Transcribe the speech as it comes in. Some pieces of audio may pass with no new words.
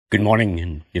Good morning,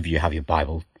 and if you have your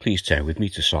Bible, please turn with me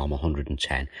to Psalm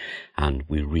 110, and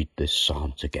we'll read this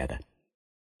psalm together.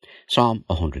 Psalm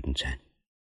 110.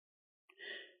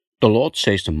 The Lord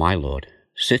says to my Lord,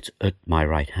 sit at my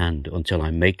right hand until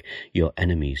I make your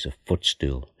enemies a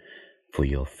footstool for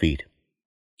your feet.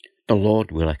 The Lord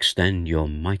will extend your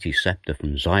mighty scepter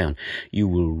from Zion. You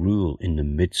will rule in the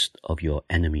midst of your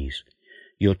enemies.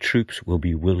 Your troops will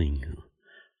be willing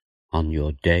on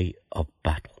your day of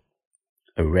battle,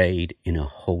 arrayed in a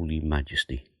holy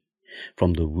majesty.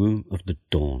 From the womb of the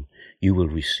dawn you will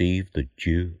receive the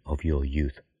dew of your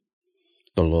youth.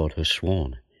 The Lord has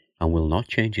sworn and will not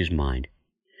change his mind.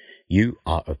 You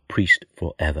are a priest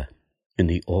forever in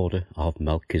the order of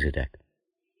Melchizedek.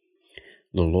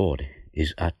 The Lord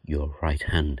is at your right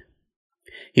hand.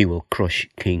 He will crush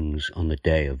kings on the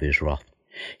day of his wrath.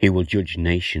 He will judge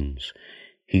nations,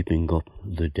 heaping up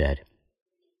the dead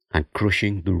and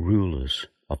crushing the rulers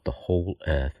of the whole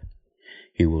earth.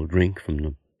 He will drink from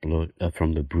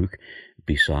the brook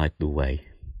beside the way,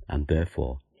 and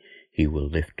therefore he will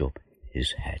lift up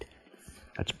his head.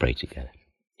 Let's pray together.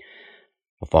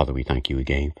 Well, Father, we thank you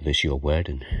again for this, your word,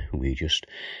 and we just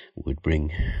would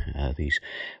bring these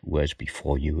words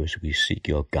before you as we seek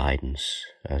your guidance,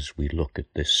 as we look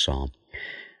at this psalm,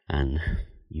 and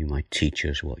you might teach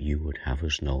us what you would have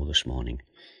us know this morning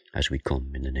as we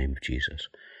come in the name of Jesus.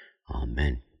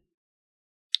 Amen.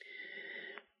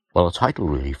 Well, the title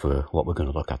really for what we're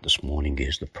going to look at this morning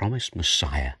is The Promised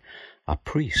Messiah, a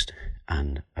Priest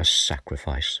and a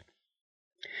Sacrifice.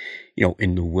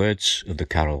 In the words of the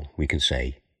carol, we can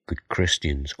say, good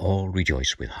Christians all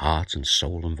rejoice with heart and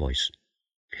soul and voice.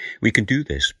 We can do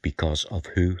this because of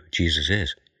who Jesus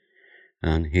is,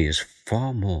 and he is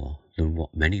far more than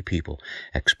what many people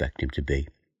expect him to be.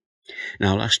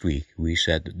 Now, last week we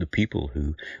said that the people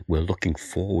who were looking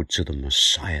forward to the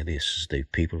Messiah, this is the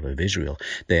people of Israel,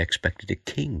 they expected a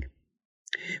king.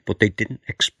 But they didn't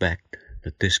expect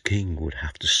that this king would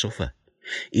have to suffer,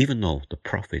 even though the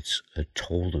prophets had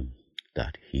told them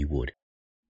that he would.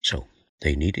 So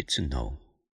they needed to know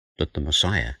that the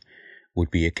Messiah would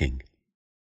be a king,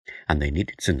 and they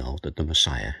needed to know that the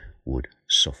Messiah would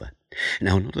suffer.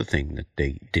 Now, another thing that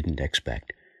they didn't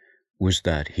expect was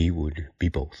that he would be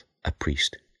both a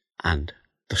priest and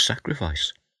the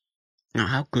sacrifice. Now,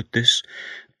 how could this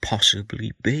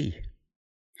possibly be?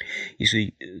 You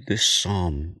see, this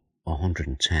Psalm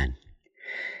 110,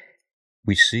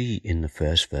 we see in the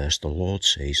first verse, the Lord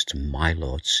says to my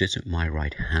Lord, sit at my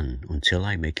right hand until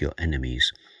I make your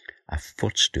enemies a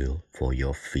footstool for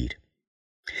your feet.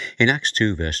 In Acts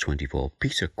 2 verse 24,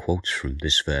 Peter quotes from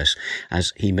this verse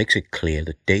as he makes it clear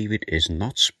that David is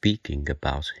not speaking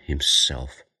about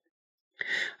himself.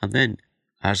 And then,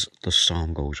 as the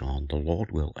psalm goes on, the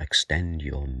Lord will extend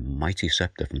your mighty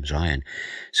scepter from Zion,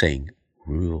 saying,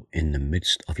 rule in the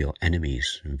midst of your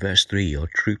enemies. In verse 3, your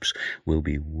troops will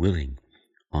be willing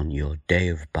on your day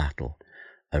of battle,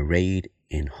 arrayed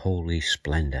in holy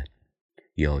splendor.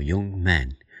 Your young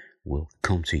men will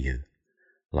come to you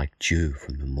like dew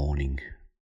from the morning,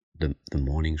 the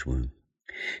morning's womb.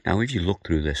 Now, if you look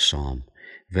through this psalm,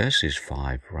 verses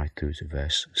 5 right through to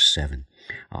verse 7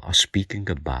 are speaking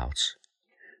about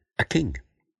a king.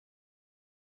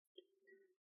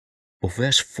 But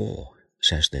verse 4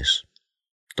 says this,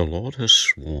 the Lord has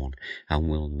sworn and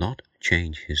will not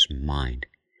change his mind.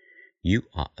 You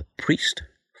are a priest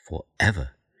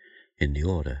forever in the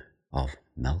order of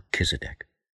Melchizedek.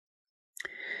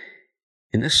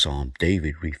 In this psalm,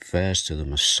 David refers to the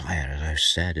Messiah, as I've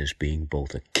said, as being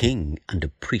both a king and a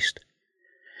priest.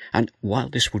 And while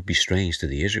this would be strange to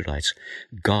the Israelites,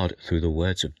 God, through the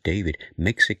words of David,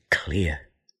 makes it clear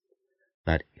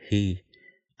that he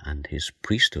and his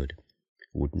priesthood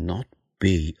would not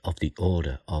be of the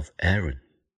order of Aaron,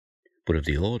 but of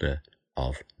the order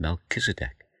of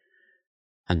Melchizedek,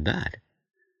 and that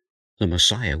the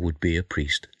Messiah would be a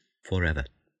priest forever.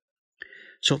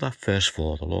 So that verse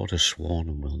 4, the Lord has sworn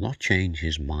and will not change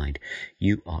his mind.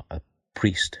 You are a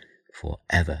priest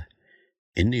forever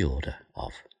in the order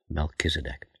of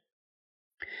Melchizedek.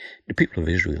 The people of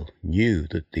Israel knew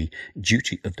that the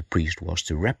duty of the priest was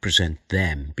to represent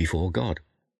them before God.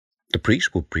 The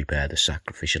priest would prepare the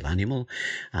sacrificial animal,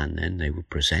 and then they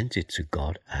would present it to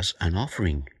God as an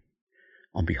offering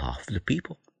on behalf of the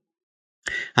people.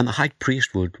 And the high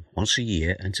priest would once a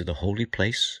year enter the holy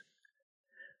place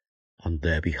on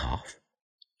their behalf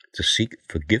to seek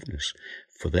forgiveness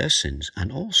for their sins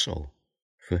and also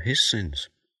for his sins.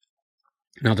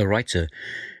 Now, the writer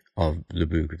of the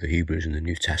book of the Hebrews in the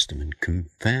New Testament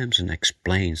confirms and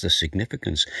explains the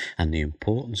significance and the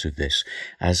importance of this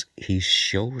as he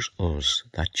shows us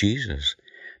that Jesus,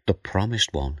 the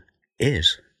promised one,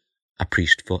 is a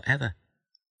priest forever.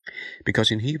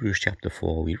 Because in Hebrews chapter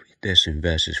 4, we read this in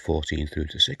verses 14 through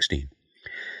to 16.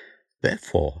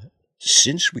 Therefore,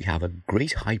 since we have a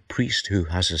great high priest who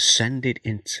has ascended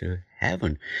into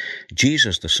heaven,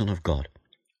 Jesus, the Son of God,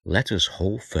 let us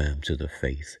hold firm to the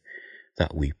faith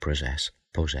that we possess,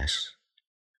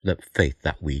 the faith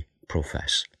that we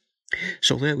profess.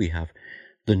 So there we have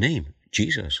the name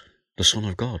Jesus, the Son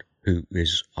of God, who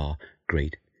is our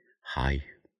great high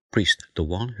priest, the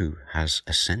one who has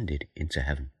ascended into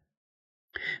heaven.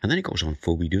 And then it goes on,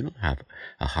 for we do not have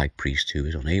a high priest who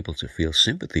is unable to feel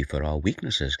sympathy for our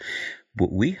weaknesses,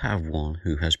 but we have one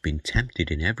who has been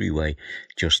tempted in every way,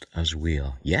 just as we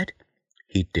are. Yet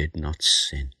he did not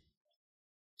sin.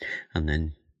 And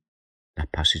then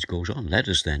that passage goes on. Let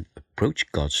us then approach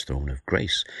God's throne of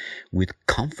grace with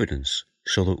confidence,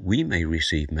 so that we may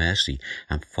receive mercy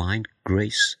and find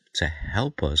grace to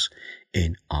help us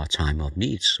in our time of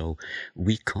need. So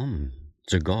we come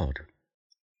to God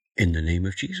in the name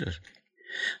of Jesus.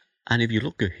 And if you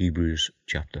look at Hebrews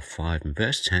chapter 5 and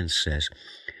verse 10 says,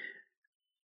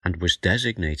 and was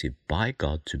designated by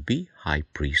God to be high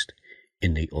priest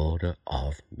in the order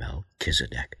of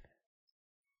Melchizedek.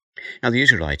 Now the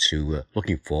Israelites who were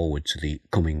looking forward to the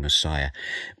coming Messiah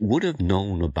would have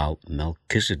known about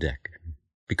Melchizedek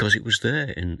because it was there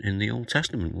in the Old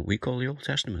Testament, what we call the Old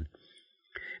Testament.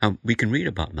 And we can read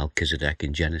about Melchizedek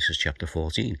in Genesis chapter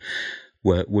 14,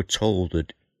 where we're told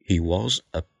that he was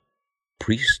a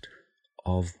priest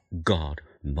of God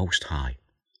Most High,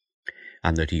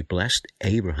 and that he blessed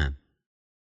Abraham,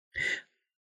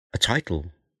 a title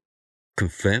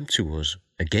confirmed to us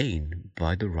again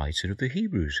by the writer of the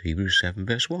Hebrews 7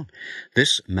 verse 1.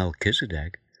 This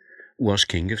Melchizedek was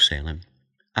king of Salem,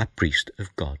 a priest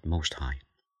of God Most High.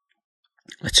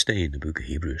 Let's stay in the book of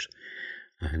Hebrews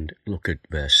and look at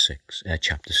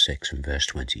chapter 6 and verse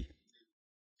 20.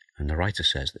 And the writer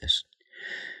says this,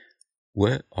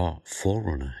 where our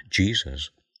forerunner,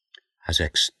 Jesus, has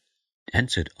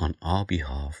entered on our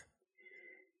behalf,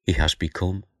 he has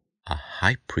become a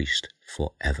high priest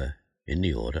forever in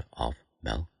the order of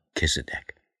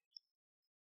Melchizedek.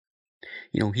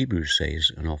 You know, Hebrews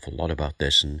says an awful lot about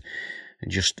this, and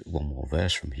just one more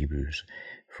verse from Hebrews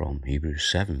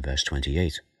 7 verse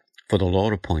 28. For the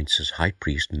Lord appoints as high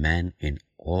priest men in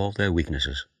all their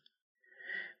weaknesses,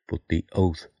 but the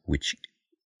oath which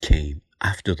came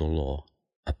after the law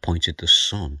appointed the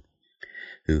Son,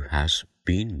 who has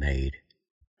been made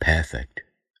perfect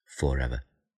forever.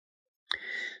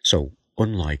 So,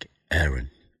 unlike Aaron,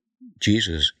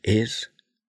 Jesus is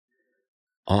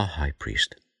our high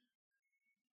priest,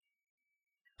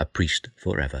 a priest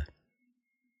forever,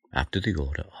 after the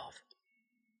order of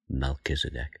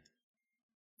Melchizedek.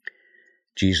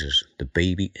 Jesus, the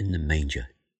baby in the manger,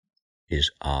 is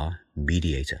our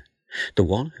mediator, the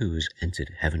one who has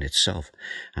entered heaven itself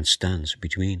and stands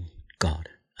between God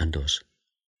and us.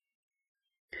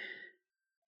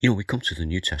 You know, we come to the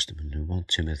New Testament in 1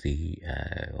 Timothy,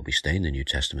 we stay in the New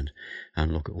Testament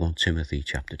and look at 1 Timothy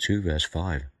chapter 2 verse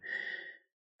 5.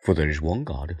 For there is one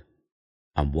God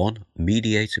and one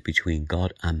mediator between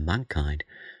God and mankind,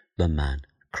 the man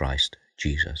Christ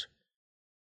Jesus.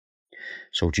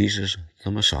 So Jesus, the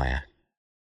Messiah,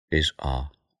 is our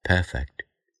perfect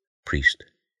priest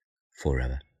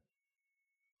forever.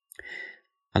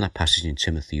 And that passage in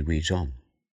Timothy reads on,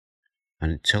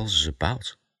 and it tells us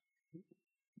about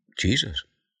Jesus.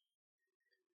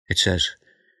 It says,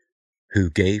 who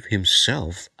gave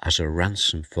himself as a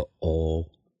ransom for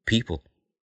all people.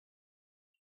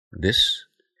 This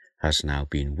has now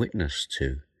been witnessed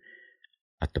to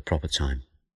at the proper time.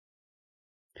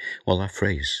 Well, that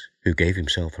phrase, who gave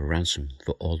himself a ransom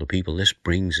for all the people, this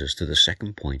brings us to the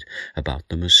second point about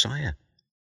the Messiah,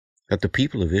 that the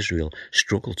people of Israel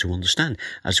struggle to understand.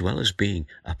 As well as being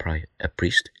a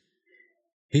priest,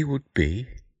 he would be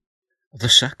the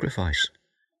sacrifice.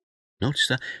 Notice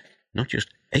that, not just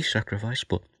a sacrifice,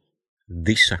 but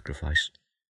the sacrifice.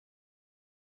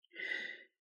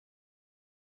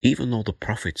 Even though the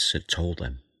prophets had told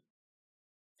them,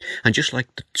 and just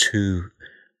like the two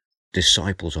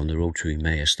disciples on the road to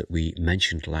Emmaus that we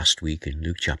mentioned last week in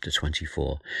Luke chapter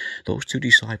 24, those two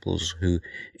disciples who,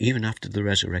 even after the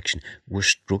resurrection, were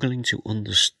struggling to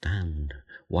understand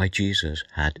why Jesus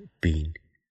had been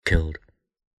killed.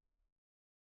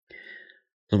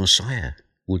 The Messiah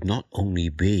would not only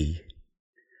be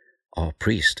our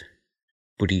priest,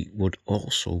 but he would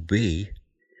also be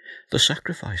the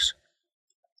sacrifice.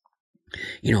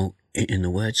 You know, in the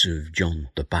words of John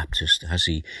the Baptist, as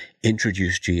he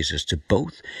introduced Jesus to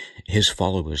both his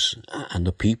followers and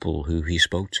the people who he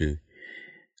spoke to,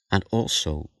 and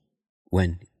also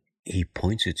when he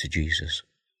pointed to Jesus,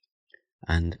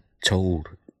 and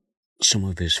told some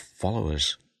of his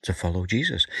followers to follow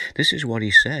Jesus. This is what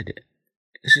he said.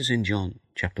 This is in John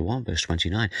chapter 1, verse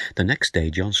 29. The next day,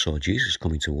 John saw Jesus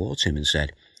coming towards him and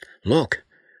said, "Look,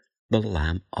 the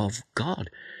Lamb of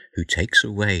God, who takes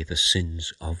away the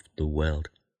sins of the world."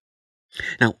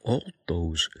 Now, all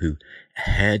those who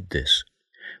heard this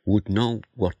would know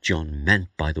what John meant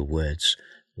by the words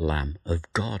Lamb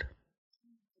of God.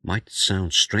 Might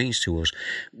sound strange to us,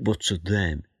 but to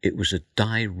them it was a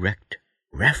direct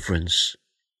reference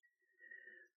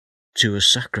to a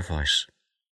sacrifice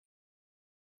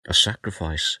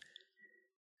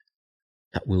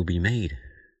that will be made.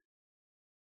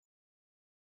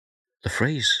 The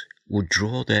phrase would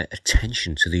draw their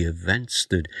attention to the events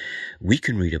that we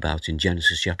can read about in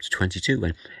Genesis chapter 22,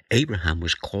 when Abraham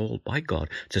was called by God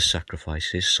to sacrifice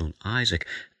his son Isaac,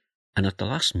 and at the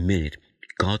last minute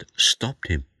God stopped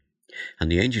him, and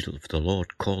the angel of the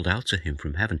Lord called out to him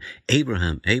from heaven,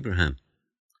 "Abraham, Abraham."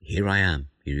 "Here I am,"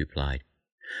 he replied.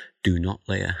 "Do not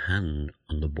lay a hand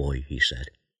on the boy," he said.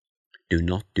 "Do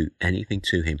not do anything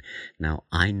to him. Now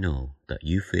I know that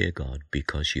you fear God,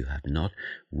 because you have not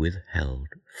withheld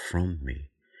from me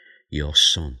your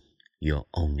son, your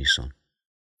only son."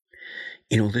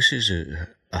 This is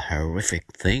a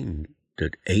horrific thing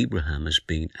that Abraham has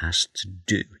been asked to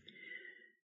do.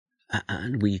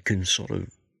 And we can sort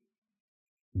of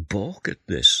balk at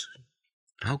this.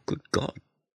 How could God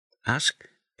ask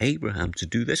Abraham to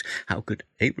do this? How could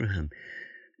Abraham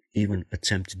even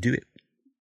attempt to do it?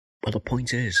 Well, the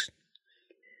point is,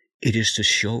 it is to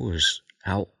show us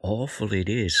how awful it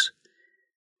is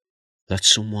that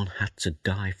someone had to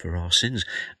die for our sins,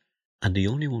 and the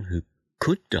only one who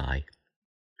could die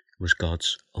was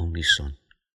God's only son.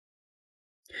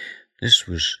 This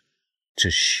was to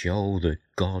show that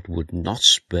God would not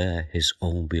spare his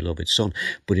own beloved son,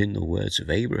 but in the words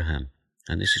of Abraham,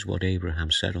 and this is what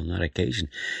Abraham said on that occasion,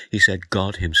 he said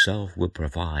God himself would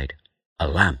provide a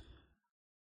lamb.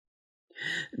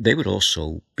 They would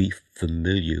also be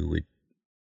familiar with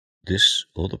this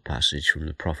other passage from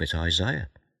the prophet Isaiah,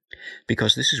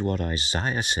 because this is what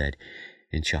Isaiah said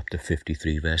in chapter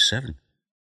 53, verse 7.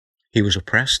 He was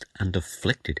oppressed and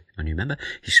afflicted. And remember,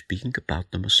 he's speaking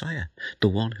about the Messiah, the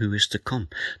one who is to come,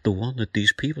 the one that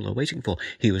these people are waiting for.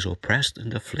 He was oppressed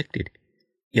and afflicted,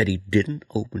 yet he didn't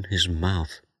open his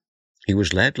mouth. He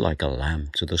was led like a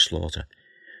lamb to the slaughter,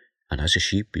 and as a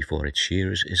sheep before its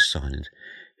shearers is silent,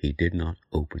 he did not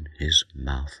open his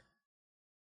mouth.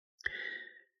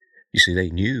 You see, they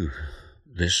knew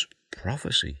this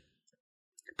prophecy,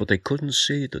 but they couldn't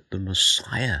see that the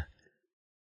Messiah,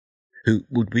 who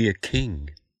would be a king,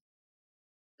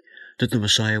 that the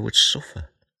Messiah would suffer.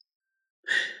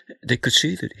 They could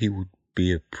see that he would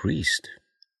be a priest,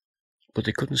 but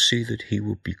they couldn't see that he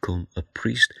would become a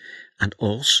priest and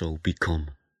also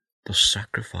become the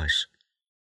sacrifice.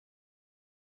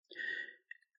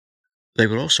 They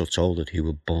were also told that he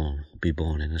would be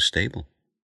born in a stable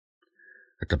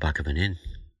at the back of an inn,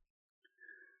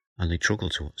 and they struggle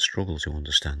to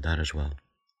understand that as well.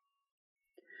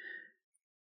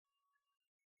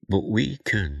 But we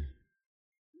can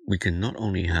not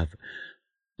only have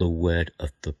the word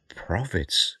of the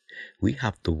prophets, we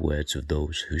have the words of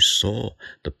those who saw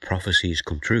the prophecies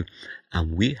come true,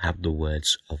 and we have the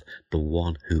words of the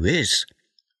one who is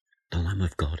the Lamb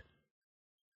of God.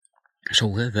 So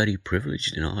we're very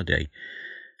privileged in our day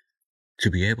to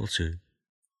be able to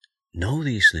know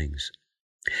these things.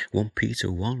 1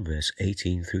 Peter 1 verse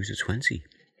 18 through to 20.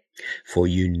 For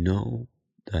you know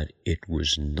that it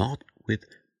was not with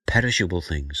perishable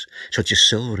things, such as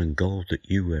silver and gold, that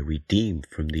you were redeemed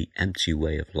from the empty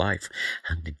way of life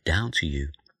handed down to you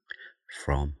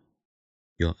from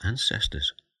your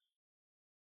ancestors,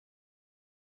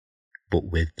 but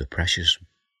with the precious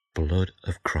blood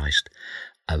of Christ,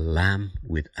 a lamb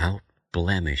without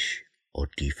blemish or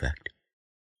defect.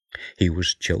 He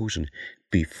was chosen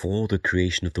before the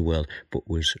creation of the world, but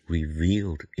was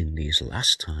revealed in these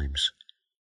last times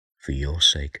for your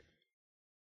sake.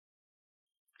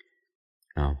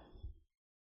 Now,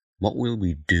 what will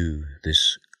we do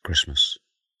this Christmas?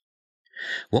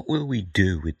 What will we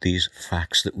do with these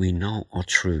facts that we know are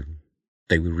true?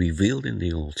 They were revealed in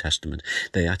the Old Testament.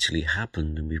 They actually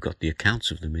happened, and we've got the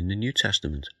accounts of them in the New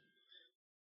Testament.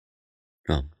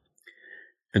 Well,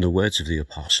 in the words of the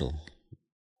Apostle,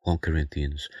 1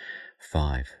 Corinthians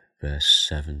 5, verse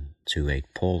 7 to 8,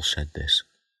 Paul said this: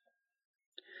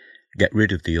 "Get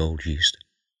rid of the old yeast,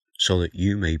 so that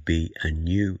you may be a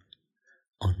new,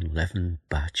 unleavened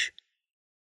batch,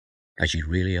 as you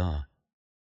really are.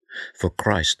 For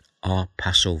Christ, our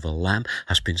Passover lamb,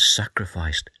 has been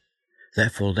sacrificed.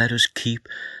 Therefore let us keep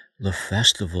the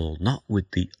festival, not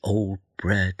with the old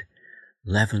bread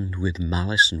leavened with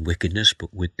malice and wickedness,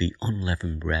 but with the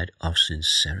unleavened bread of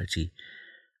sincerity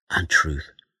and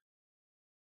truth.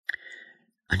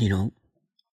 And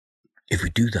if we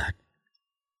do that,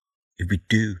 if we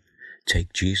do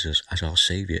take Jesus as our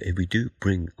Saviour, if we do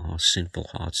bring our sinful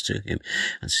hearts to Him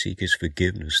and seek His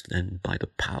forgiveness, then by the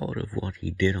power of what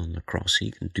He did on the cross,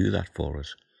 He can do that for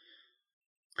us.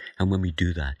 And when we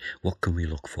do that, what can we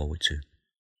look forward to?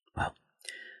 Well,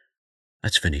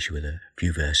 let's finish with a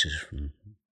few verses from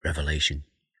Revelation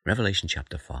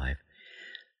chapter 5.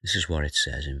 This is what it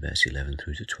says in verse 11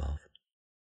 through to 12.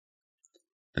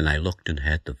 Then I looked and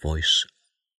heard the voice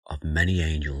of many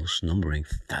angels, numbering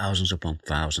thousands upon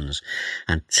thousands,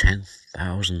 and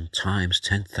 10,000 times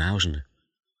 10,000.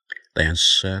 They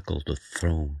encircled the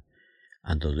throne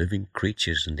and the living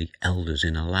creatures and the elders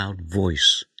in a loud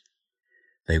voice.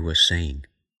 They were saying,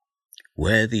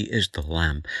 Worthy is the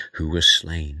Lamb who was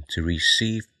slain to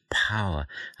receive power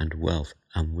and wealth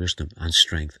and wisdom and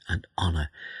strength and honor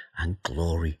and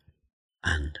glory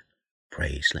and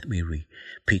praise. Let me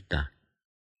repeat that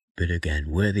bit again.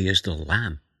 Worthy is the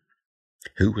Lamb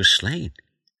who was slain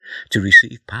to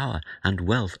receive power and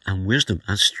wealth and wisdom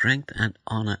and strength and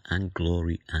honor and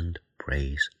glory and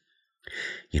praise.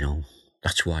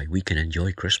 That's why we can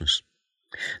enjoy Christmas.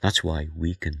 That's why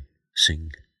we can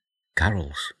sing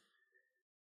carols.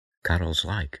 Carols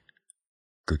like,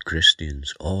 good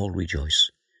Christians all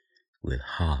rejoice with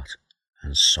heart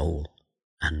and soul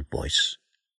and voice.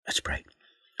 Let's pray.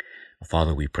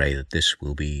 Father, we pray that this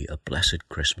will be a blessed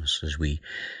Christmas as we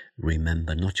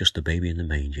remember not just the baby in the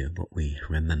manger, but we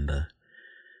remember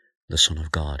the Son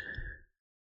of God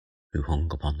who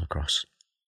hung upon the cross,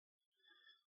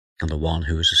 and the one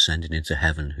who is ascended into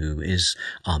heaven, who is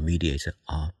our mediator,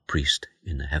 our priest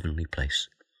in the heavenly place,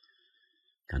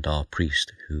 and our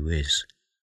priest who is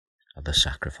the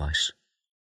sacrifice.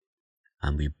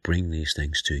 And we bring these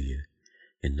things to you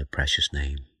in the precious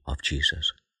name of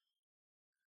Jesus.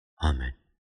 Amen.